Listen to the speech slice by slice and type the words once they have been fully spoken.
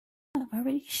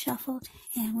already shuffled,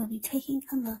 and we'll be taking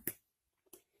a look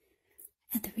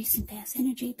at the recent past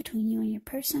energy between you and your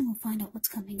person. We'll find out what's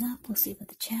coming up. We'll see what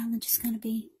the challenge is going to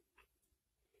be.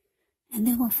 And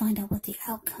then we'll find out what the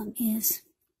outcome is.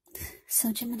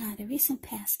 So Gemini, the recent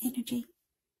past energy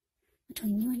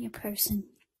between you and your person,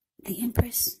 the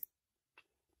Empress,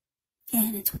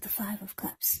 and it's with the Five of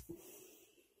Cups.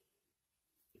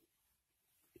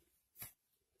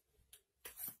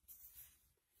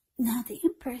 Now the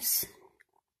Empress,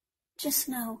 just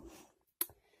know,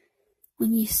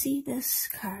 when you see this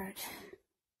card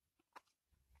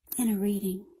in a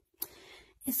reading,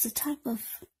 it's the type of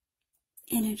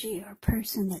energy or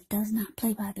person that does not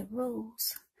play by the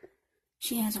rules.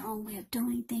 She has her own way of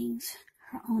doing things,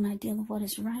 her own ideal of what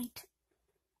is right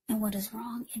and what is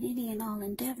wrong in any and all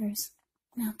endeavors.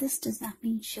 Now, this does not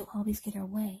mean she'll always get her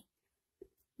way,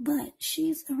 but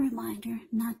she's a reminder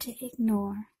not to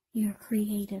ignore your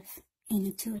creative and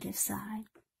intuitive side.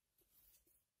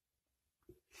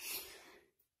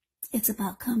 It's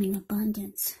about coming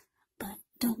abundance, but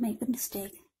don't make the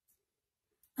mistake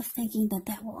of thinking that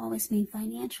that will always mean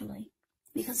financially,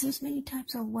 because there's many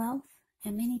types of wealth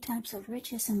and many types of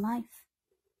riches in life,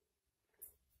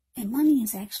 and money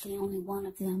is actually only one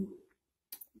of them.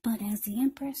 But as the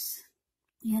Empress,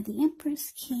 the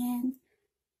Empress can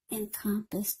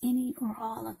encompass any or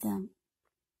all of them.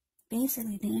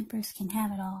 Basically, the Empress can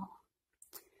have it all.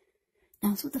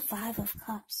 Now it's with the Five of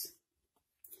Cups.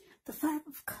 The Five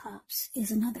of Cups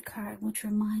is another card which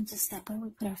reminds us that where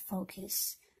we put our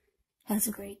focus has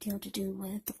a great deal to do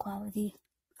with the quality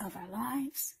of our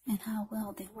lives and how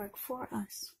well they work for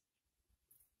us.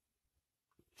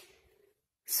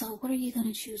 So what are you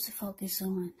going to choose to focus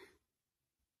on?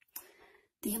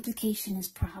 The implication is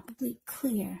probably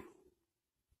clear.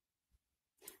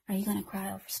 Are you going to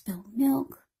cry over spilled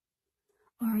milk?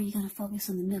 Or are you going to focus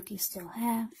on the milk you still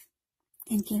have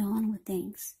and get on with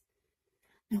things?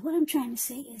 Now, what I'm trying to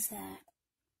say is that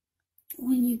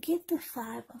when you get the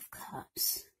Five of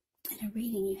Cups in a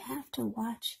reading, you have to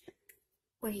watch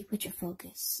where you put your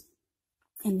focus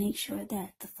and make sure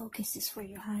that the focus is for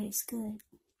your highest good.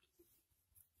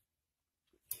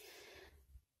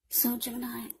 So,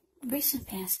 Gemini, recent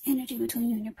past energy between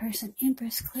you and your person,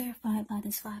 Empress, clarified by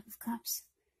this Five of Cups.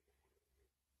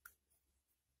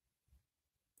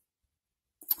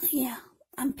 Yeah,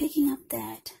 I'm picking up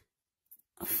that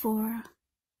for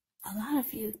a lot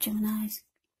of you, Geminis,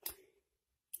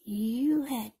 you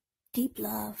had deep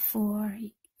love for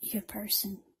your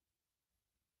person.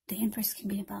 The Empress can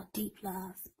be about deep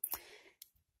love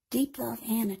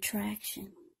and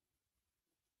attraction.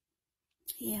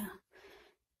 Yeah,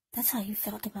 that's how you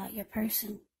felt about your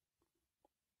person.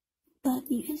 But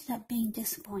you ended up being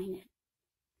disappointed.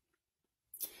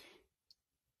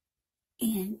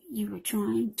 And you were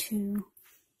trying to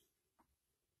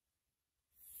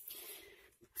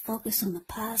focus on the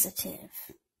positive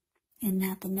and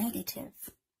not the negative.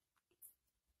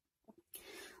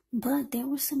 But there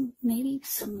was maybe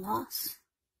some loss,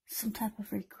 some type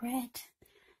of regret.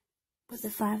 With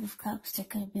the Five of Cups, there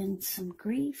could have been some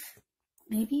grief.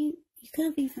 Maybe you could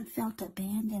have even felt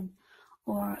abandoned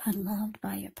or unloved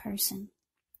by your person.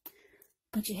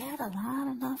 But you had a lot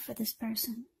of love for this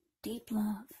person, deep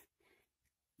love.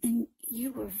 And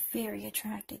you were very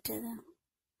attracted to them.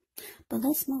 But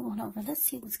let's move on over. Let's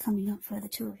see what's coming up for the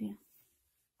two of you.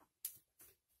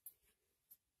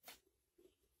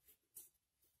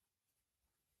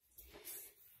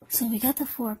 So we got the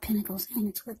Four of Pentacles, and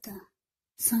it's with the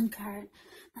Sun card.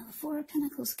 Now the Four of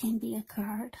Pentacles can be a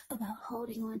card about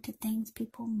holding on to things,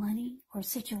 people, money, or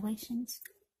situations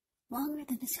longer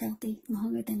than is healthy,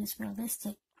 longer than is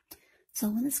realistic. So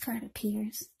when this card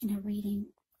appears in a reading,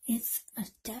 it's a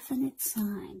definite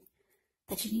sign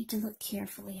that you need to look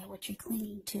carefully at what you're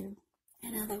clinging to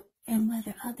and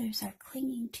whether others are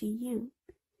clinging to you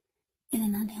in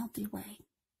an unhealthy way.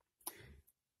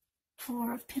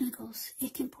 Four of Pentacles,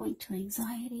 it can point to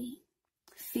anxiety,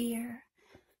 fear,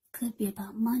 could be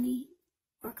about money,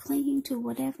 or clinging to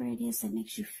whatever it is that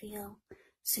makes you feel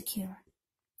secure.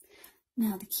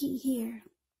 Now, the key here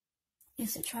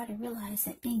is to try to realize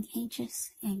that being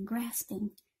anxious and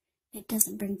grasping, it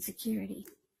doesn't bring security.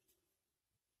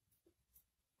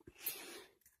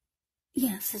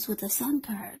 Yes, it's with the Sun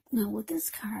card. Now, with this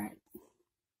card,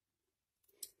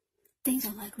 things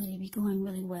are likely to be going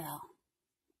really well.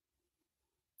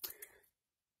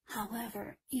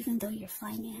 However, even though your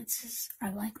finances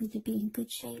are likely to be in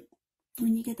good shape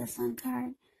when you get the Sun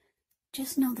card,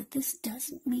 just know that this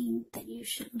doesn't mean that you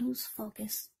should lose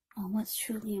focus on what's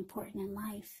truly important in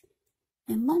life.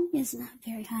 And money is not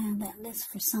very high on that list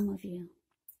for some of you.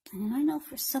 And I know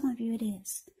for some of you it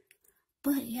is.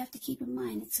 But you have to keep in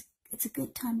mind, it's a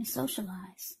good time to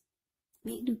socialize,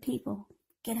 meet new people,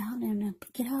 get out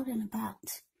and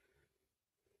about.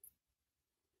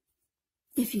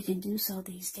 If you can do so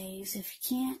these days. If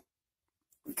you can't,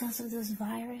 because of this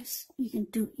virus, you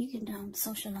can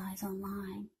socialize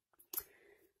online.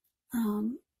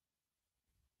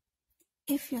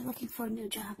 If you're looking for a new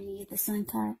job and you get the Sun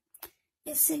card,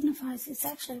 it signifies it's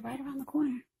actually right around the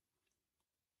corner.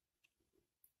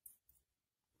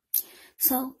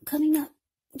 So, coming up,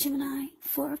 Gemini,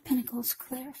 Four of Pentacles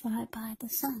clarified by the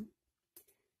Sun.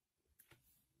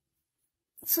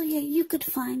 So yeah, you could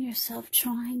find yourself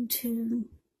trying to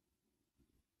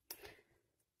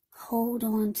hold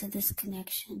on to this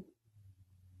connection.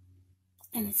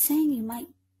 And it's saying you might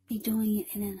be doing it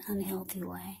in an unhealthy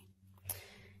way.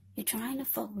 You're trying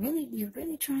to you're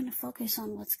really trying to focus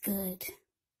on what's good.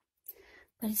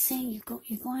 But it's saying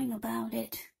you're going about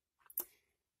it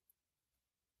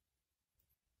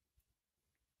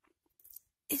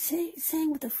It's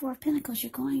saying with the Four of Pentacles, you're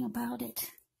going about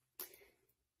it.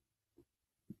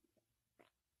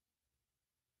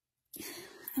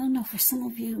 I don't know, for some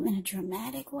of you in a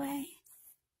dramatic way,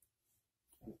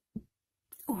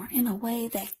 or in a way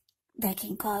that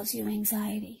can cause you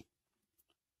anxiety.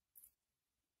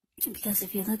 Because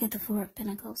if you look at the Four of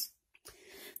Pentacles,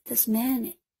 this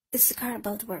man, it's the card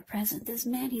above the word present. This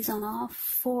man, he's on all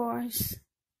fours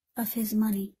of his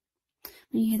money.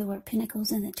 When you hear the word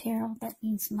Pentacles in the tarot, that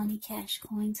means money, cash,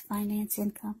 coins, finance,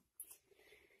 income.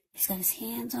 He's got his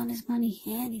hands on his money,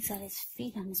 and he's got his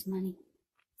feet on his money.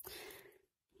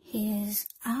 His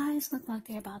eyes look like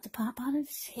they're about to pop out of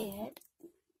his head.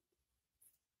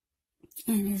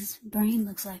 And his brain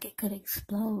looks like it could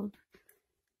explode.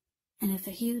 And if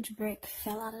a huge brick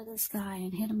fell out of the sky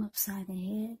and hit him upside the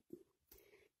head,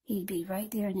 he'd be right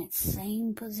there in that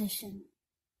same position,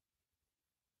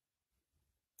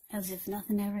 as if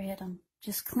nothing ever hit him,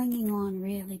 just clinging on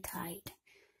really tight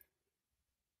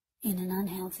in an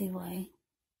unhealthy way.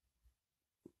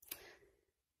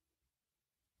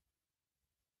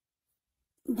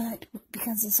 But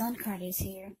because the Sun card is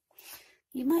here,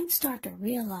 you might start to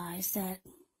realize that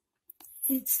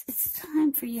it's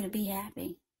time for you to be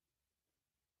happy.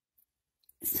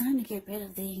 It's time to get rid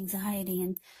of the anxiety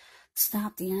and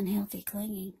stop the unhealthy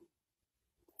clinging.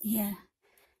 Yeah.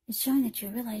 It's showing that you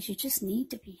realize you just need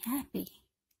to be happy.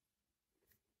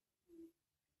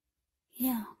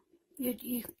 Yeah,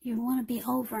 you want to be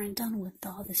over and done with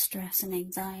all the stress and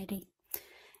anxiety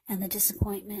and the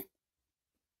disappointment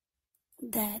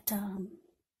that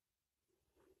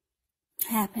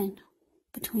happened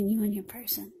between you and your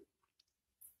person.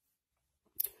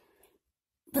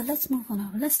 But let's move on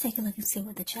over. Let's take a look and see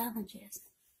what the challenge is.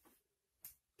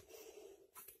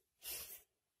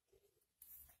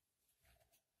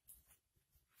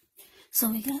 So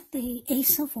we got the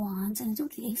Ace of Wands, and it's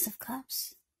with the Ace of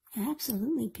Cups.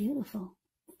 Absolutely beautiful.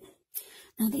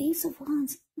 Now the Ace of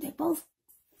Wands, they're both,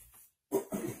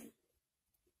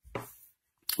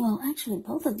 well, actually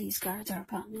both of these cards are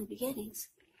about new beginnings.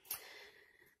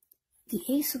 The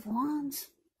Ace of Wands,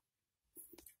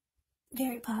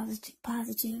 very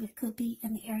positive. It could be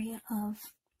in the area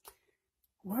of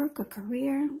work or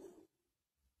career.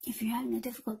 If you're having a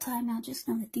difficult time now, just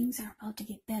know that things are about to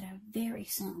get better very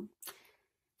soon.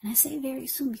 And I say very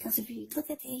soon because if you look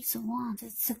at the Ace of Wands,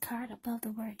 it's a card above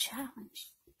the word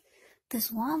challenge.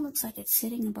 This wand looks like it's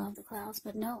sitting above the clouds,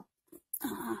 but no,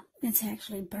 it's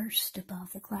actually burst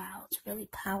above the clouds, really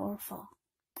powerful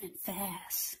and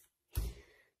fast.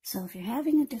 So if you're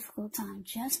having a difficult time,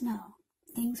 just know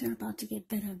things are about to get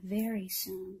better very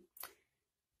soon.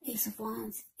 Ace of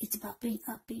Wands, it's about being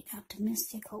upbeat,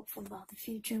 optimistic, hopeful about the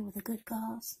future with a good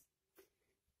cause.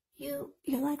 You're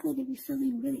likely to be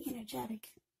feeling really energetic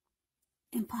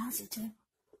and positive,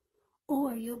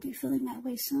 or you'll be feeling that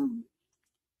way soon.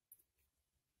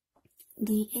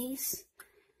 The Ace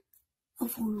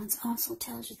of Wands also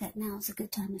tells you that now is a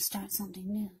good time to start something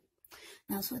new.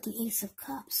 Now it's with the Ace of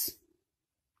Cups.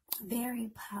 Very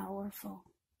powerful,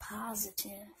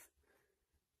 positive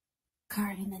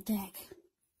card in the deck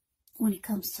when it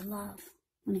comes to love,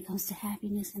 when it comes to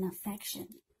happiness and affection.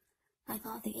 Like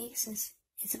all the aces,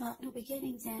 it's about new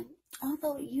beginnings, and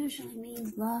although it usually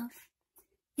means love,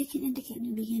 it can indicate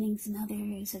new beginnings in other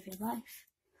areas of your life.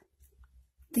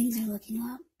 Things are looking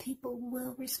up. People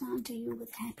will respond to you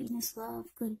with happiness, love,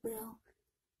 goodwill,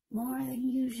 more than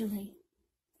usually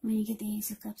when you get the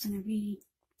Ace of Cups in a reading.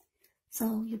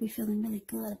 So you'll be feeling really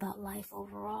good about life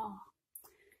overall.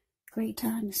 Great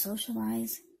time to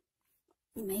socialize,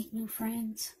 make new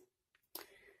friends.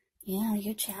 Yeah,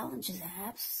 your challenge is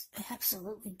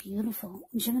absolutely beautiful.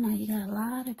 Gemini, you got a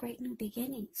lot of great new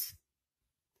beginnings.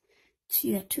 So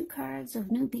you have two cards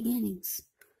of new beginnings.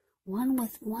 One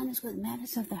is with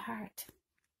matters of the heart,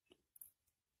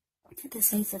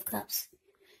 this Ace of Cups,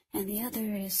 and the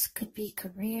other could be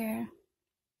career,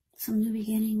 some new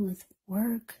beginning with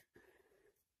work,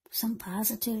 some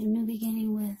positive new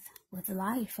beginning with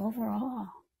life overall,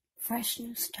 fresh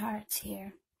new starts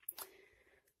here.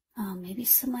 Maybe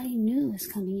somebody new is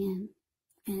coming in,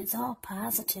 and it's all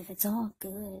positive, it's all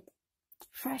good,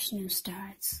 fresh new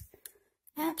starts,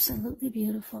 absolutely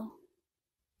beautiful.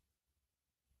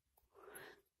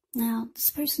 Now, this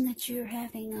person that you're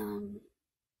having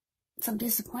some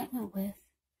disappointment with,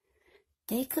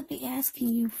 they could be asking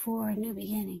you for a new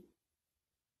beginning,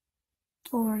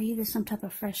 or either some type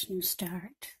of fresh new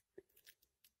start.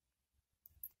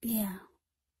 Yeah,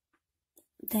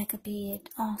 that could be it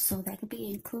also. That could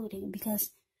be including,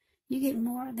 because you get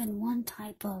more than one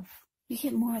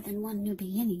new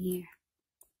beginning here.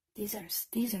 These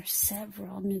are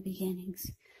several new beginnings.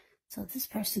 So this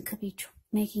person could be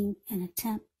making an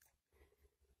attempt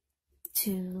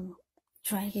to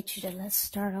try to get you to, let's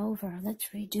start over, let's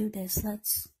redo this,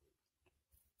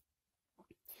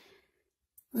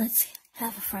 let's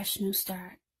have a fresh new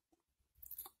start.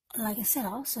 Like I said,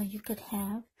 also you could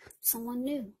have someone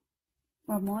new,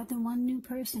 or more than one new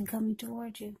person coming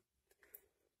towards you.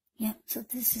 Yep, so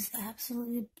this is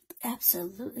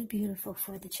absolutely beautiful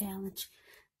for the challenge.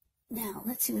 Now,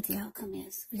 let's see what the outcome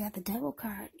is. We got the Devil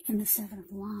card and the Seven of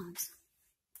Wands.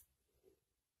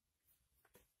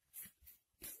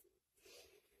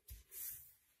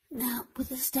 Now, with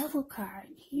this Devil card,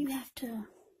 you have to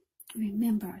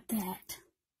remember that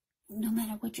no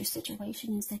matter what your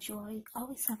situation is, that you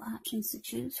always have options to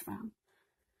choose from.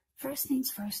 First things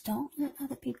first, don't let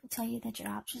other people tell you that your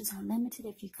options are limited.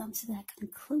 If you come to that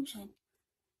conclusion,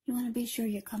 you want to be sure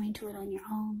you're coming to it on your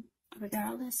own.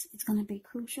 Regardless, it's going to be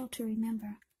crucial to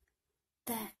remember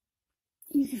that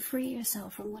you can free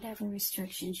yourself from whatever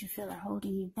restrictions you feel are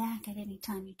holding you back at any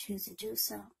time you choose to do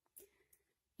so.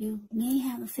 You may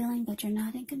have a feeling that you're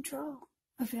not in control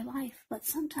of your life, but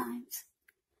sometimes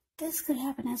this could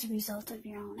happen as a result of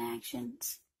your own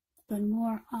actions, but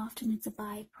more often it's a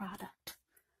byproduct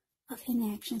of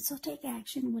inaction. So take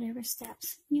action, whatever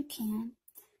steps you can,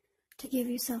 to give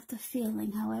yourself the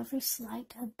feeling, however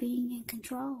slight, of being in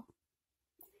control.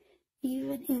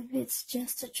 Even if it's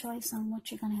just a choice on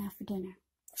what you're going to have for dinner.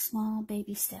 Small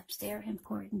baby steps, they're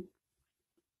important.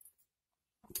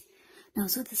 Now,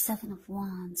 so the Seven of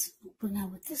Wands. Now,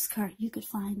 with this card, you could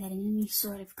find that in any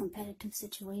sort of competitive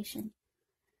situation,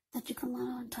 that you come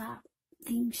out on top.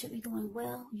 Things should be going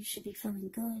well. You should be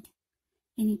feeling good.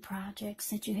 Any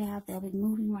projects that you have, they'll be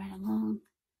moving right along.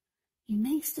 You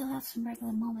may still have some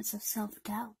regular moments of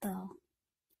self-doubt, though.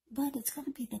 But it's going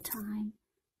to be the time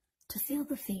to feel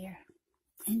the fear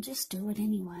and just do it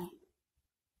anyway.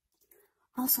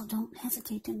 Also, don't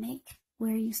hesitate to make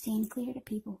where you stand clear to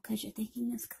people, because your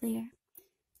thinking is clear.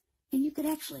 And you could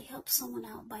actually help someone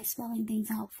out by spelling things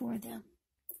out for them.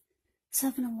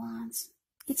 Seven of Wands,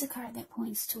 it's a card that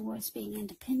points towards being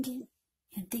independent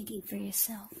and thinking for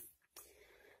yourself.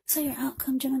 So your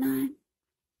outcome, Gemini,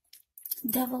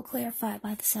 Devil clarified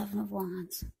by the Seven of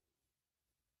Wands.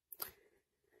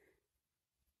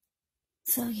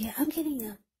 So yeah, I'm getting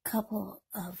a couple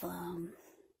of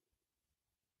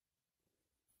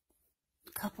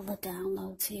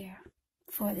downloads here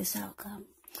for this outcome.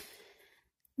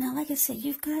 Now, like I said,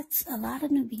 you've got a lot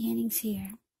of new beginnings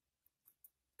here.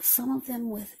 Some of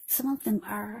them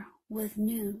are with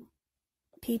new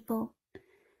people.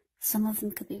 Some of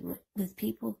them could be with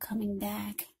people coming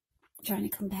back, trying to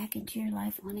come back into your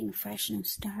life, wanting a fresh new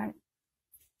start.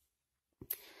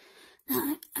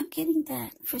 Now, I'm getting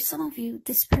that for some of you,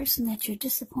 this person that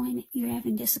you're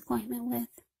having disappointment with,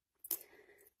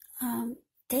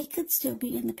 they could still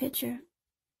be in the picture.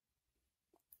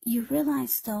 You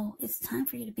realize, though, it's time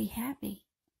for you to be happy.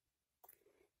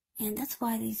 And that's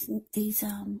why these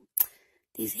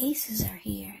aces are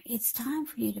here. It's time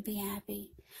for you to be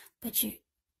happy. But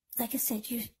like I said,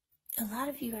 a lot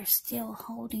of you are still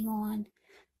holding on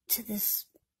to this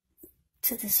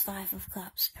Five of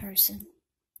Cups person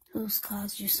who's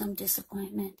caused you some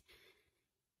disappointment.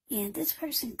 And this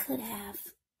person could have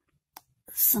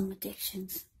some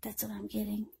addictions. That's what I'm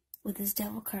getting with this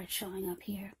Devil card showing up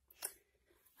here.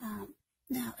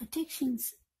 Now,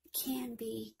 addictions can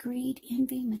be greed,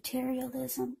 envy,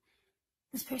 materialism.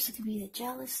 This person could be the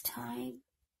jealous type,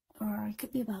 or it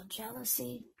could be about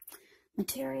jealousy,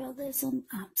 materialism,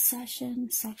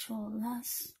 obsession, sexual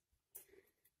lust,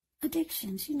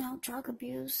 addictions, drug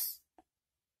abuse,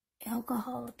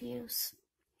 alcohol abuse,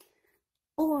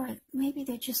 or maybe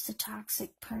they're just a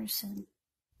toxic person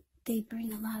they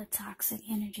bring a lot of toxic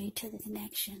energy to the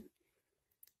connection.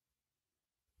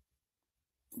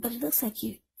 But it looks like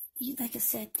you like I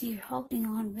said, you're holding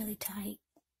on really tight.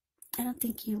 I don't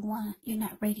think you're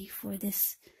not ready for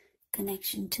this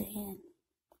connection to end.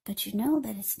 But you know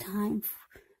that it's time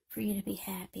for you to be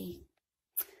happy.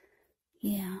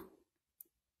 Yeah.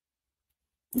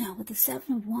 Now with the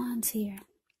Seven of Wands here.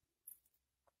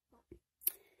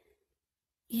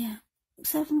 Yeah.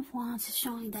 Seven of Wands is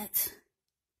showing that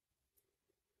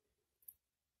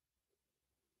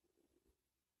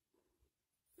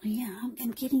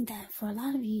I'm getting that for a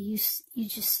lot of you,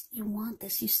 you want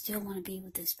this, you still want to be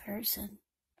with this person.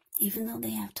 Even though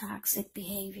they have toxic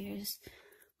behaviors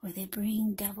or they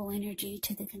bring devil energy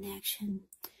to the connection,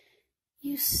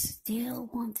 you still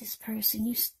want this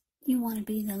person. You want to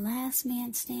be the last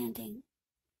man standing.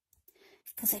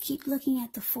 Because I keep looking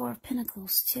at the Four of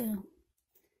Pentacles too.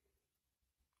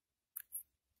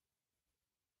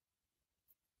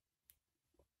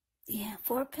 Yeah,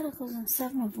 Four of Pentacles and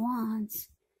Seven of Wands.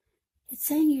 It's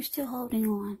saying you're still holding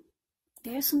on.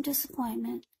 There's some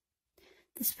disappointment.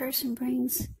 This person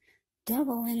brings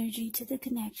devil energy to the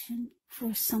connection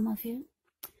for some of you.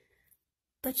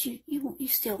 But you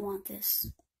still want this.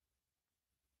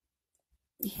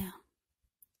 Yeah.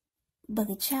 But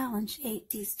the challenge,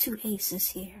 these two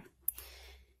aces here.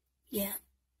 Yeah.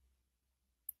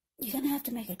 You're going to have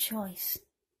to make a choice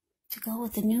to go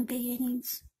with the new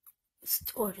beginnings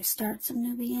or to start some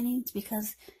new beginnings,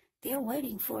 because they're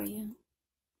waiting for you.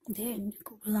 There are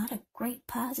a lot of great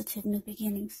positive new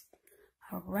beginnings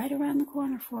are right around the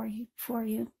corner for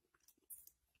you.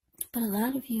 But a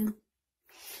lot of you,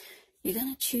 you're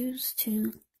going to choose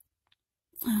to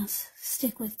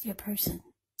stick with your person.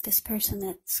 This person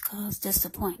that's caused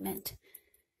disappointment.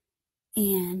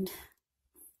 And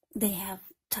they have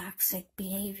toxic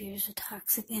behaviors or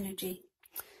toxic energy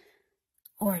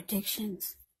or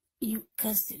addictions.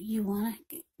 Because you want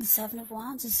to, the Seven of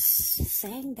Wands is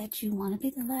saying that you want to be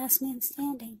the last man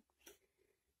standing.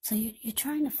 So you're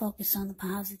trying to focus on the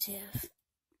positive.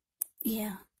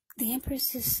 Yeah, the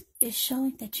Empress is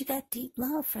showing that you got deep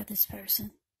love for this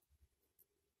person.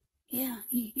 Yeah,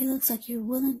 it looks like you're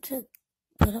willing to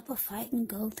put up a fight and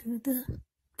go through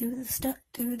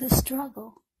the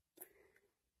struggle.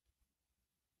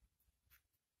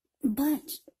 But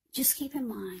just keep in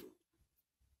mind,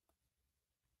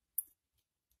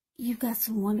 you've got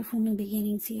some wonderful new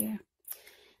beginnings here.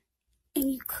 And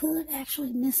you could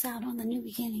actually miss out on the new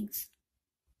beginnings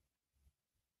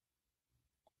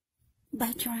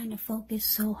by trying to focus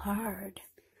so hard.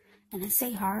 And I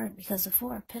say hard because the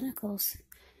Four of Pentacles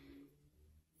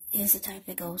is the type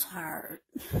that goes hard.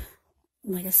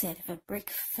 Like I said, if a brick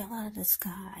fell out of the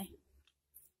sky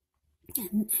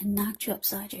and knocked you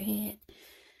upside your head,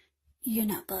 you're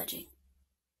not budging.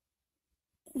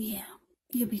 Yeah,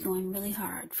 you'll be going really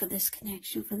hard for this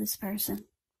connection, for this person.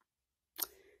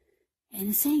 And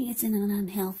it's saying it's in an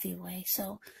unhealthy way.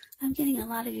 So I'm getting a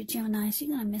lot of you Geminis,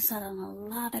 you're going to miss out on a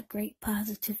lot of great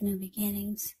positive new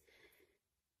beginnings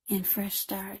and fresh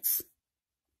starts.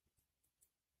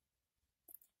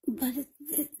 But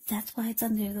that's why it's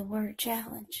under the word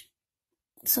challenge.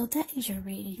 So that is your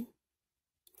reading.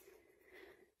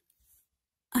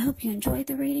 I hope you enjoyed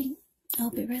the reading. I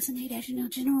hope it resonated. As you know,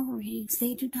 general readings,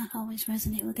 they do not always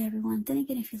resonate with everyone. Then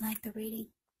again, if you like the reading,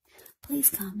 please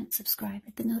comment, subscribe,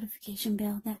 hit the notification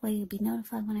bell. That way you'll be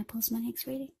notified when I post my next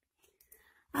reading.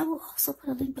 I will also put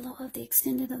a link below of the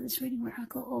extended of this reading where I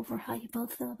go over how you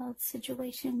both feel about the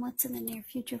situation, what's in the near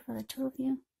future for the two of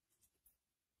you,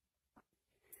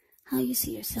 how you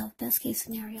see yourself, best case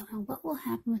scenario, and what will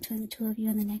happen between the two of you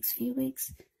in the next few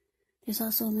weeks. There's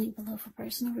also a link below for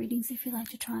personal readings if you'd like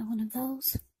to try one of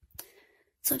those.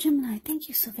 So Gemini, thank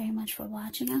you so very much for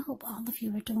watching. I hope all of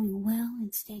you are doing well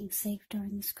and staying safe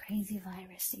during this crazy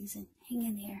virus season. Hang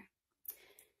in there.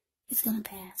 It's going to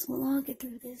pass. We'll all get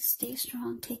through this. Stay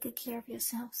strong. Take good care of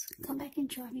yourselves. Come back and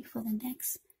join me for the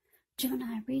next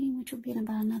Gemini reading, which will be in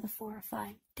about another 4 or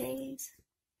 5 days.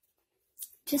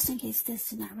 Just in case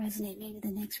this did not resonate, maybe the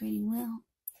next reading will.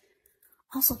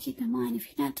 Also keep in mind, if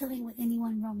you're not dealing with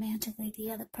anyone romantically,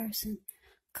 the other person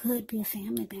could be a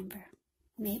family member.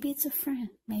 Maybe it's a friend.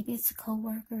 Maybe it's a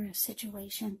co-worker or a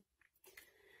situation.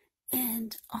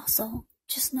 And also,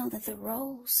 just know that the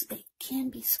roles, they can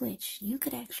be switched. You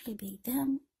could actually be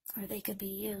them, or they could be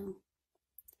you.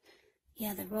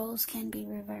 Yeah, the roles can be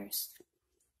reversed.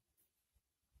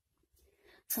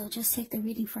 So just take the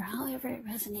reading for however it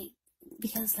resonates.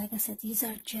 Because, like I said, these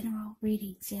are general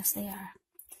readings. Yes, they are.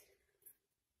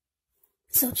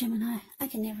 So, Gemini, I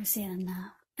can never say it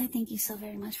enough. I thank you so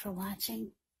very much for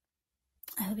watching.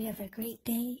 I hope you have a great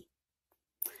day,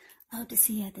 I hope to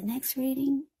see you at the next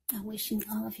reading. I'm wishing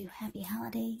all of you happy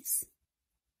holidays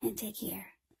and take care.